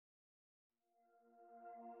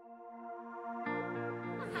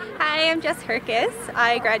Hi, I'm Jess Hercus.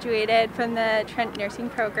 I graduated from the Trent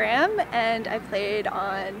nursing program and I played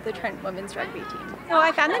on the Trent women's rugby team. So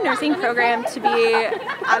I found the nursing program to be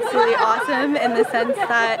absolutely awesome in the sense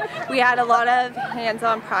that we had a lot of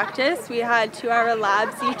hands-on practice. We had 2-hour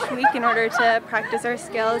labs each week in order to practice our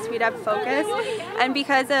skills. We'd have focus, and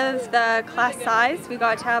because of the class size, we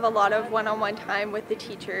got to have a lot of one-on-one time with the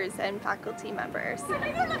teachers and faculty members.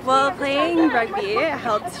 Well, playing rugby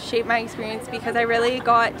helped shape my experience because I really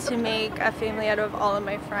got to make a family out of all of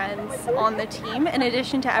my friends on the team, in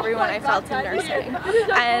addition to everyone I felt in nursing.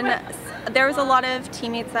 And there was a lot of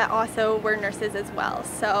teammates that also were nurses as well,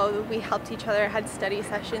 so we helped each other, had study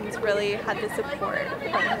sessions, really had the support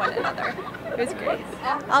from one another. It was great.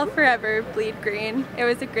 I'll forever bleed green. It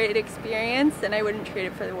was a great experience and I wouldn't trade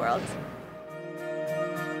it for the world.